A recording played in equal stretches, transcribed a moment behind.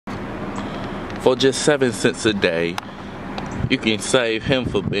For just 7 cents a day, you can save him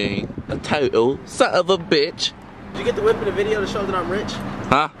for being a total son of a bitch. Did you get the whip in the video to show that I'm rich?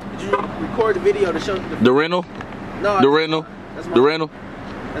 Huh? Did you record the video to show the rental? No. The rental? The rental?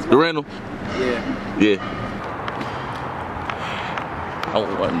 The rental? Yeah. Yeah. I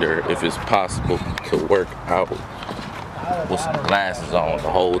wonder if it's possible to work out with some glasses on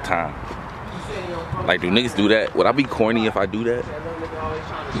the whole time. Like, do niggas do that? Would I be corny if I do that?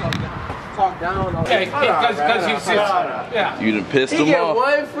 Talk down on because you said, yeah. You done pissed him He get off.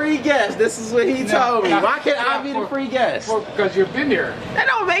 one free guest. This is what he told me. Why can't I be the free guest? Because you've been here. That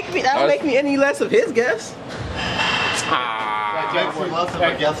don't make me any less of his guest. That makes you less of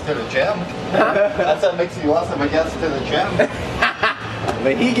a guest to the gym. That's what makes you less of a guest to the gym.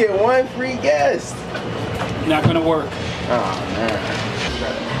 But he get one free guest. Not gonna work. Oh man.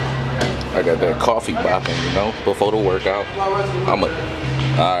 I got that coffee bopping, you know, before the workout.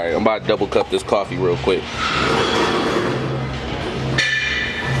 Alright, I'm about to double cup this coffee real quick.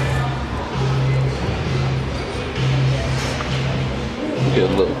 Get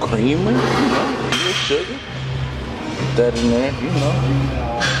a little creamer, you know, a little sugar. Put that in there, you know.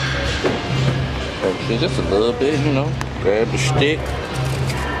 Actually, just a little bit, you know. Grab the stick.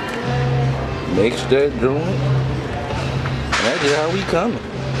 Mix that joint. And that's just how we coming.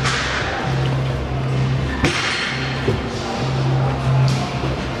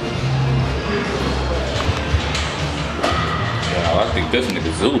 I think this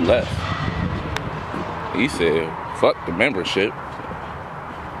nigga Zoo left. He said, fuck the membership.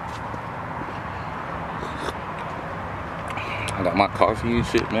 I got my coffee and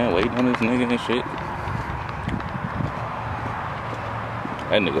shit, man, waiting on this nigga and shit.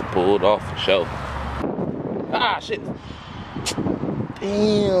 That nigga pulled off the show. Ah, shit.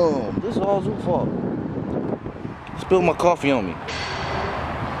 Damn, this is all Zoo fault. Spilled my coffee on me.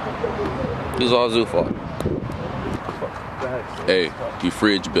 This is all Zoo fault. Hey, you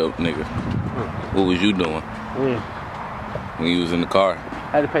fridge built nigga. What was you doing when you was in the car?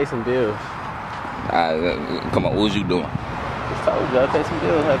 I had to pay some bills. Come on, what was you doing? Just told you, I pay some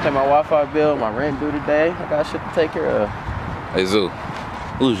bills. I had to pay my Wi-Fi bill, my rent due today. I got shit to take care of. Hey Zoo,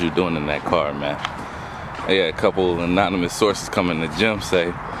 what was you doing in that car, man? I had a couple of anonymous sources come in the gym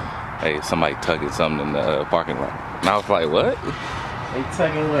say, hey, somebody tugging something in the parking lot. And I was like, what? They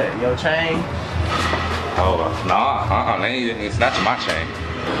tugging what? Your chain? Oh, nah, it's not my chain.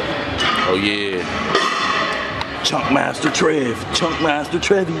 Oh yeah. Chunkmaster Trev, Chunkmaster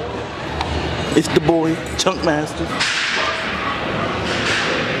Trevi. It's the boy, Chunkmaster.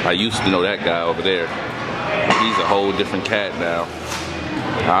 I used to know that guy over there. He's a whole different cat now.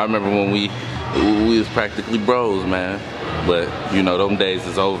 I remember when we was practically bros, man. But you know, them days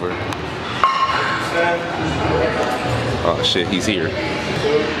is over. Oh shit, he's here.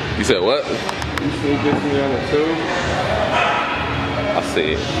 You said what? You still get me on the tube? I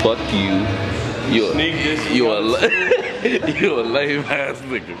said, fuck you. You a lame ass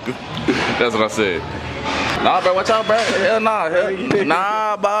nigga. That's what I said. Nah, bro, watch out, bro. Hell nah.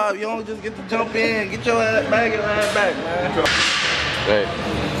 Nah, Bob, you don't just get to jump in. Get your ass back, man. Hey.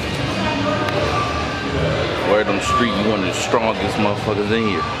 Word on the street, you one of the strongest motherfuckers in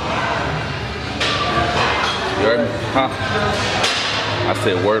here. You heard me? Huh? I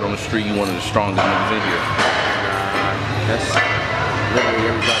said, word on the street, you one of the strongest niggas in here. That's literally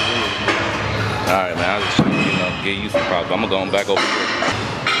everybody in here. Alright, man, I was just trying to, you know, get you some problems. I'm gonna go back over here.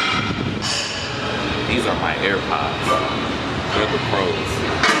 These are my AirPods. They're the pros.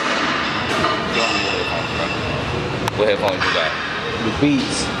 What headphones you got? The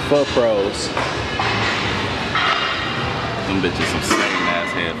Beats for pros. Them bitches some same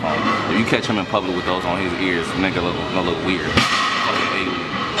ass headphones. If you catch him in public with those on his ears, nigga look weird.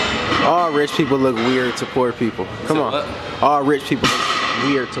 All rich people look weird to poor people. Come on. What? All rich people look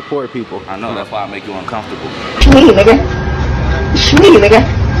weird to poor people. I know, that's why I make you uncomfortable. Shmee, nigga. Shmee, nigga.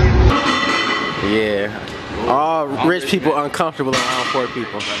 Yeah. All rich people uncomfortable around poor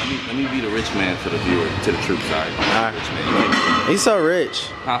people. Let me be the rich man to the viewer, to the troops. Sorry. Alright. Rich man. He's so rich.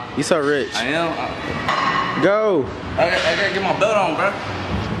 Huh? He's so rich. I am. Go. I gotta get my belt on, bro.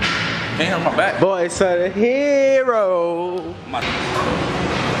 Can't hurt my back. Boy, son, a hero.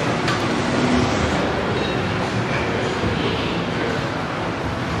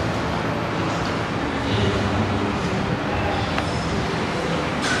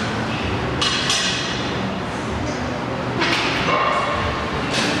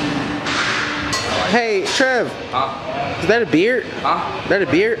 Hey, Trev. Huh? Is that a beard? Huh? Is that a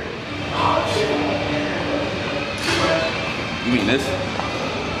beard? You mean this?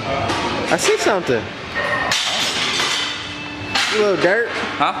 I see something. A little dirt.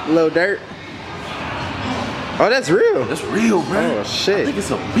 Huh? A little dirt. Oh, that's real. That's real, bro. Oh shit. I think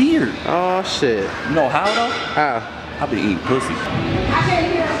it's a beard. Oh shit. You know how though? How? I've been eating pussy.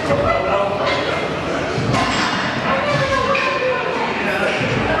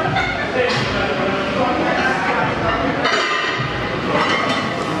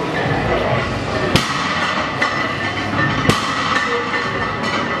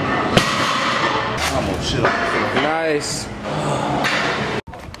 I'm gonna chill. Nice.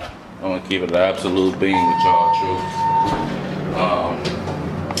 I'm gonna keep it an absolute being with y'all, truth.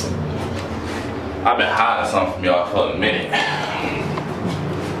 I've been hiding something from y'all for a minute.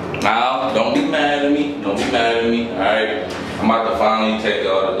 Now, don't be mad at me. Don't be mad at me, alright? I'm about to finally take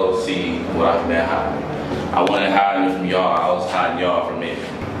y'all to go see what I've been hiding. I wasn't hiding it from y'all, I was hiding y'all from it.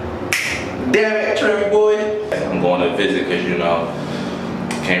 Damn it, Trevor boy. I'm going to visit because, you know,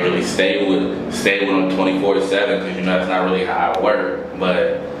 can't really stay with them 24/7 because, you know, that's not really how I work.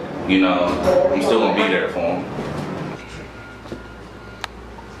 But, you know, I'm still gonna be there for them.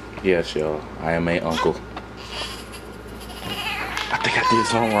 Yes, y'all, I am a uncle. I think I did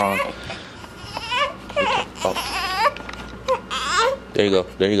something wrong. Oh. There you go,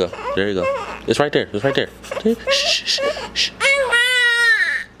 there you go, there you go. It's right there, it's right there. Shh, shh, shh,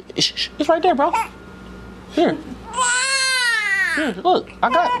 shh. It's right there, bro. Here. Here, look, I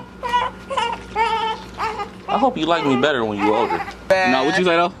got it. I hope you like me better when you're older. No, what you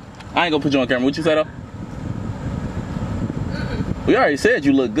say though? I ain't gonna put you on camera. What you say though? We already said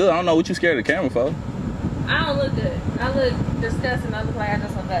you look good. I don't know what you scared of the camera for. I don't look good. I look disgusting. I look like I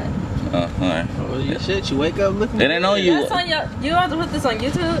just woke up. Alright. Oh, you shit, you wake up looking. It ain't on you. That's on your. You want to put this on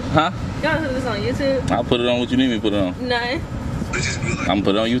YouTube? Huh? You want to put this on YouTube? I'll put it on what you need me to put it on. No. I'm gonna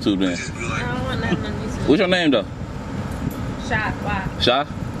put it on YouTube then. I don't want nothing on YouTube. What's your name though? Shy. Why? Shy?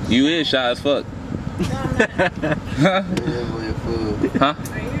 You is shy as fuck. No, I'm not. Huh? Huh?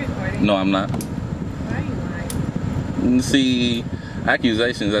 Are you recording? No, I'm not. Why are you lying? See,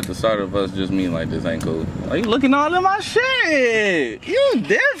 accusations at the start of us just mean like this ain't cool. Why you looking all in my shit? You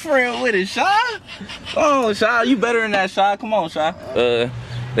different with it, Shy. Oh, Shy, you better than that, Shy. Come on, Shy.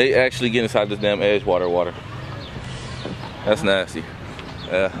 They actually get inside this damn Edgewater water. That's nasty.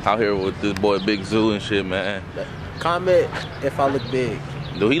 Out here with this boy Big Zoo and shit, man. Comment if I look big.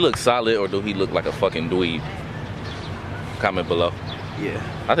 Do he look solid or do he look like a fucking dweeb? Comment below. Yeah.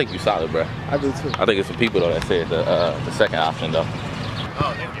 I think you solid, bro. I do too. I think it's some people though that said the second option though.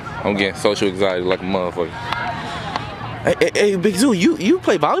 I'm getting social anxiety like a motherfucker. Hey, Big Zoo, you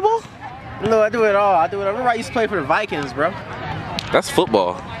play volleyball? No, I do it all. I do it. I remember I used to play for the Vikings, bro. That's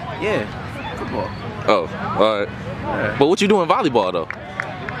football. Yeah, football. Oh, all right. Yeah. But what you doing volleyball though?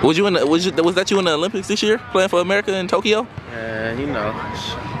 Was that you in the Olympics this year, playing for America in Tokyo? You know,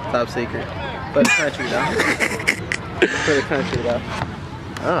 top secret. For the country though. For the country though.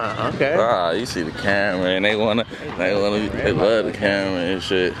 Okay. Ah, you see the camera and they love the camera and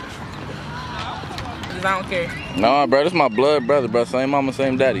shit. Cause I don't care. Nah, bro, this my blood brother, bro. Same mama,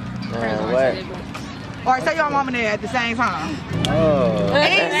 same daddy. What? Or say your mom and dad at the same time. Oh.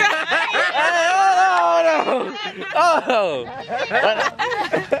 Oh.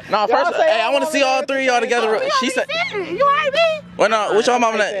 No, first, hey, I want to see all three of y'all together. She said, You ain't me. well, no, which y'all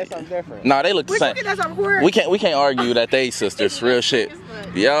mama that? Nah, they look the same. That's on record. We can't argue that they sisters. Real shit.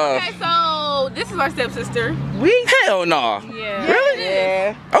 Yeah. Okay, so this is our stepsister. Hell no. Yeah. Really?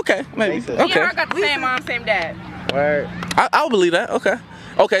 Yeah. Okay, maybe. Me and her Okay. got the same mom, same dad. Word. I'll believe that. Okay.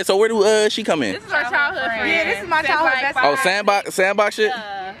 Okay, so where do she come in? This is our childhood friend. Yeah, this is my childhood best Oh, sandbox shit?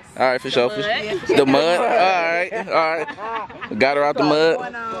 Yeah. All right, for sure. The mud. All right. Got her out the mud.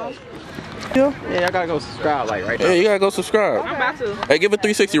 Yeah, I gotta go subscribe like right now. Yeah, you gotta go subscribe. I'm about to. Hey, give it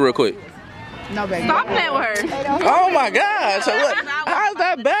 360 real quick. No, baby. Stop playing with her. Oh my God! So what? How's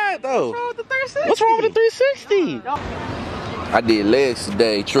that bad though? What's wrong with the 360? I did legs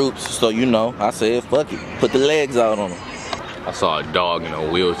today, troops. So you know, I said fuck it, put the legs out on them. I saw a dog in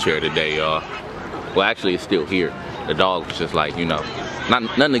a wheelchair today, y'all. Well, actually, it's still here. The dog was just like, you know,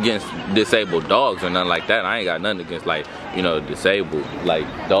 nothing against disabled dogs or nothing like that. I ain't got nothing against like, you know, disabled like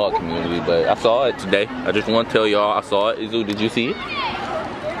dog community. But I saw it today. I just want to tell y'all I saw it. Izu, did you see it?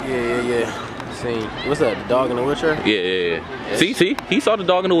 Yeah. See, what's that? The dog in the wheelchair? Yeah. See, he saw the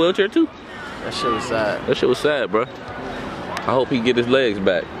dog in the wheelchair too. That shit was sad. That shit was sad, bro. I hope he get his legs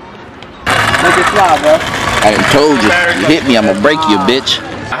back. Make it fly, bro. I done told you. You hit me, I'm gonna break you, bitch.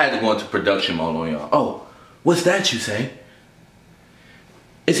 I had to go into production mode on y'all. Oh, what's that you say?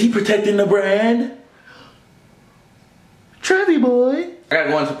 Is he protecting the brand? Trevi boy. I gotta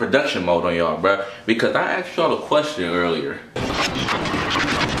go into production mode on y'all, bro, because I asked y'all a question earlier.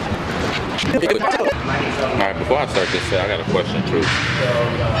 Alright, before I start this set, I got a question, True.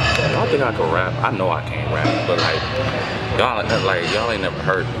 think I can rap? I know I can't rap, but like y'all ain't never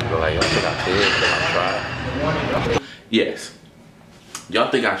heard me, but like y'all think I could, but I tried. Yes,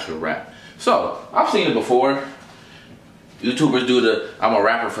 y'all think I should rap. So I've seen it before. YouTubers do the I'm a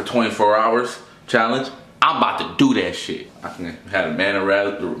rapper for 24 hours challenge. I'm about to do that shit. I can have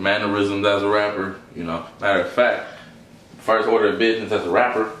mannerisms as a rapper, you know. Matter of fact, first order of business as a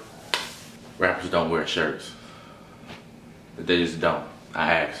rapper, rappers don't wear shirts. They just don't.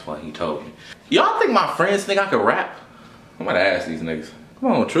 I asked what he told me. Y'all think my friends think I can rap? I'm gonna ask these niggas.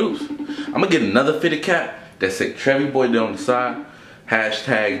 Come on, troops. I'm gonna get another fitted cap that said Trevi Boy there on the side.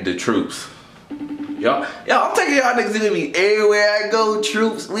 Hashtag the troops. Y'all, I'm taking y'all niggas with me everywhere I go,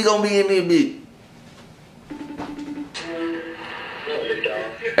 troops. We gonna be in there, bitch.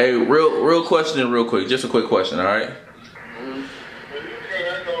 Hey, real question, real quick. Just a quick question, all right?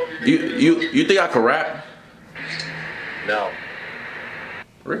 You think I can rap? No.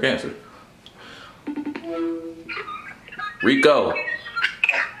 Rick answer. Rico.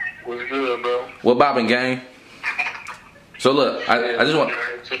 What's good, bro? What bobbing, gang? So look, I just want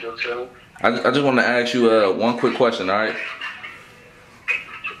to ask you one quick question, all right?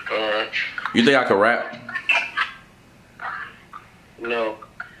 Alright. You think I can rap? No.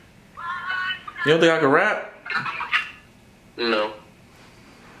 You don't think I can rap? No.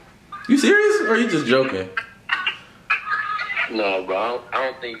 You serious, or are you just joking? No, bro. I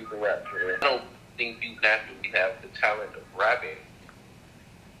don't think you can rap for real. I don't think you naturally have the talent of rapping.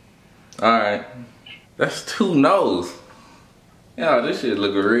 Alright. That's 2 no's. Y'all, this shit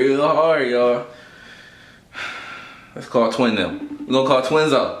look real hard, y'all. Let's call twin them. We're gonna call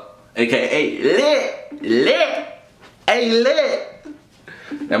Twinzo. AKA Lit. Hey, Lit.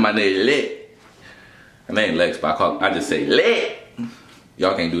 That my name Lit. My name Lex, but I just say Lit.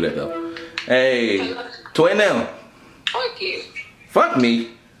 Y'all can't do that though. Hey, twin them. Fuck you. Fuck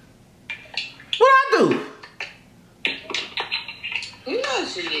me. What I do? You know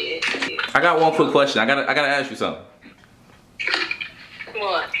what you did. I got one quick question. I gotta ask you something.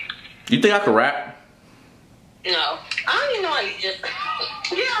 What? You think I can rap? No. I don't even know why you just...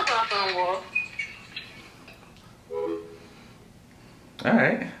 Yeah, I'm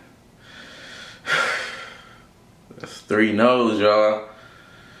Alright. That's 3 no's, y'all.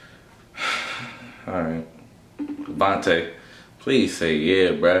 Alright. Vontae, please say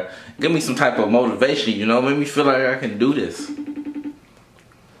yeah, bruh. Give me some type of motivation, you know? Make me feel like I can do this.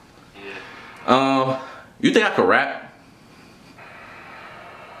 You think I could rap?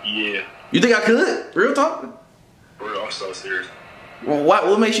 Yeah. You think I could? Real talk? Bro, I'm so serious. Well,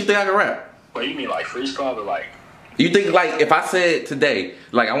 what makes you think I can rap? What, you mean like freestyle or like... You think like if I said today,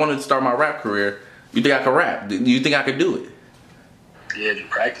 like I wanted to start my rap career, you think I could rap? Do you think I could do it? Yeah, just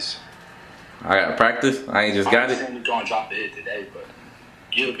practice. I gotta practice? I ain't just got it? I'm not saying you're gonna drop the hit today, but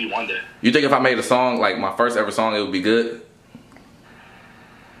you'll be one day. You think if I made a song, like my first ever song, it would be good?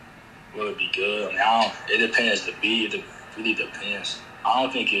 Will it be good? I mean, it depends. The beat, it really depends. I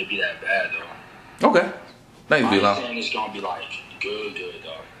don't think it'd be that bad though. Okay. Thanks, I'm B-Long. not saying it's gonna be like good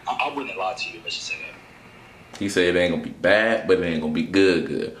though. I wouldn't lie to you, let's just say that. He said it ain't gonna be bad, but it ain't gonna be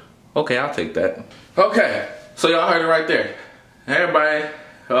good. Okay, I'll take that. Okay, so y'all heard it right there. Everybody,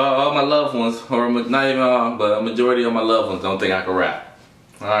 all my loved ones, or not even all, but a majority of my loved ones don't think I can rap.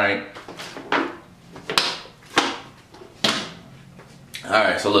 Alright.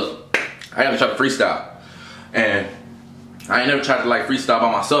 Alright, so look. I gotta try to freestyle. And I ain't never tried to like freestyle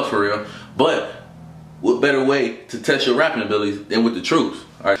by myself for real. But what better way to test your rapping abilities than with the troops?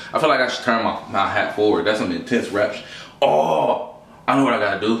 Alright. I feel like I should turn my hat forward. That's some intense raps. Oh, I know what I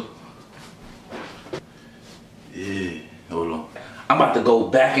gotta do. Yeah, hold on. I'm about to go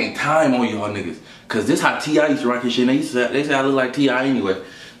back in time on y'all niggas. Cause this how T.I. used to rock his shit. They say I look like T.I. anyway.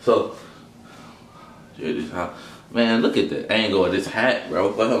 So, yeah, this how. Man, look at the angle of this hat, bro.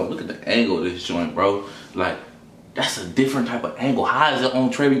 Look at the angle of this joint, bro. Like, that's a different type of angle. How is it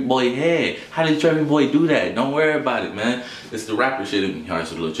on Trevi Boy head? How did Trevi Boy do that? Don't worry about it, man. It's the rapper shit in me. Alright,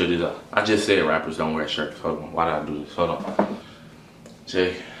 so look, check this out. I just said rappers don't wear shirts. Hold on. Why did I do this? Hold on.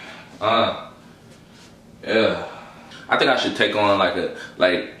 Check. Yeah. I think I should take on like an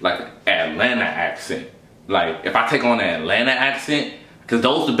Atlanta accent. Like, if I take on an Atlanta accent, because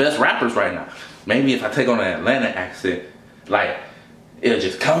those are the best rappers right now. Maybe if I take on an Atlanta accent, like, it'll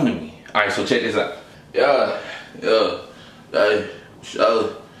just come to me. Alright, so check this out.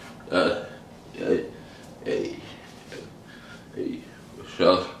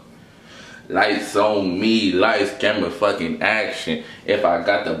 Lights on me, lights, camera, fucking action. If I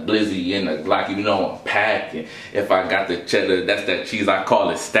got the blizzy in the Glock, you know I'm packing. If I got the cheddar, that's that cheese, I call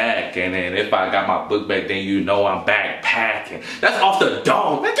it stacking. And if I got my book back, then you know I'm backpacking. That's off the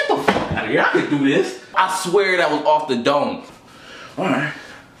dome. Man, get the fuck here. I can do this. I swear that was off the dome. All right.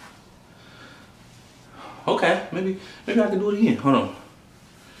 Okay, maybe I can do it again. Hold on.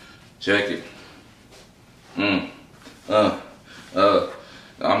 Check it. I'm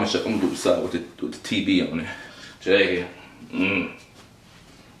gonna do the side with the TV on it. Check it.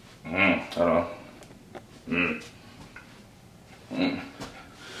 Hold on.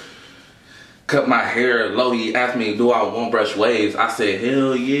 Cut my hair low. He asked me, do I want brush waves? I said,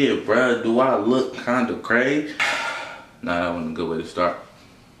 hell yeah, bruh. Do I look kind of crazy? Nah, that wasn't a good way to start.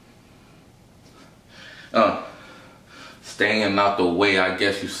 Staying out the way, I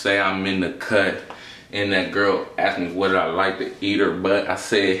guess you say I'm in the cut. And that girl asked me whether I like to eat her butt. I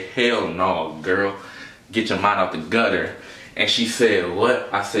said, hell no, girl. Get your mind out the gutter. And she said, what?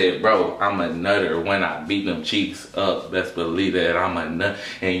 I said, bro, I'm a nutter. When I beat them cheeks up, best believe that I'm a nut.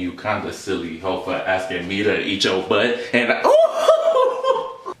 And you kinda silly hoe for asking me to eat your butt. And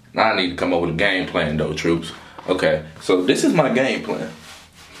now I need to come up with a game plan though, troops. Okay, so this is my game plan.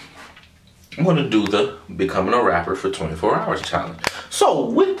 I'm gonna do the becoming a rapper for 24 hours challenge. So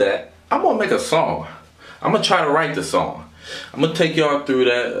with that, I'm gonna make a song. I'm gonna try to write the song. I'm gonna take y'all through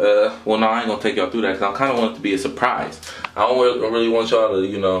that. Well, no, I ain't gonna take y'all through that because I kind of want it to be a surprise. I don't really want y'all to,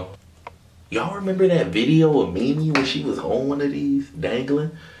 you know. Y'all remember that video of Mimi when she was on one of these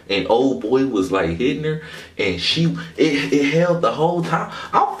dangling? And old boy was like hitting her and it held the whole time.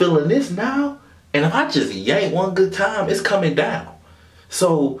 I'm feeling this now. And if I just yank one good time, it's coming down.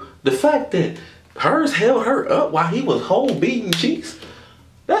 So the fact that hers held her up while he was whole beating cheeks,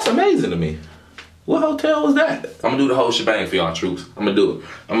 that's amazing to me. What hotel was that? I'm gonna do the whole shebang for y'all troops. I'm gonna do it.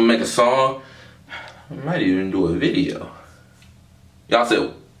 I'm gonna make a song. I might even do a video. Y'all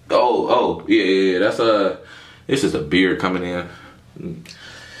said, oh, yeah, that's this is a beard coming in.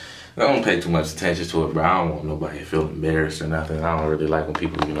 I don't pay too much attention to it, bro. I don't want nobody to feel embarrassed or nothing. I don't really like when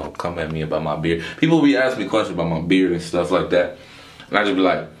people, you know, come at me about my beard. People be asking me questions about my beard and stuff like that. And I just be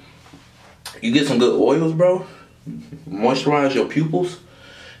like, you get some good oils, bro. Moisturize your pupils.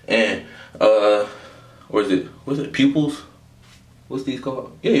 And, what's it, pupils? What's these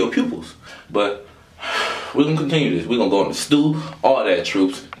called? Yeah, your pupils. But we're gonna continue this. We're gonna go in the stew, all that,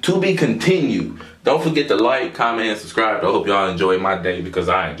 troops. To be continued. Don't forget to like, comment, and subscribe. I hope y'all enjoy my day because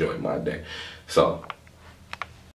I enjoy my day. So,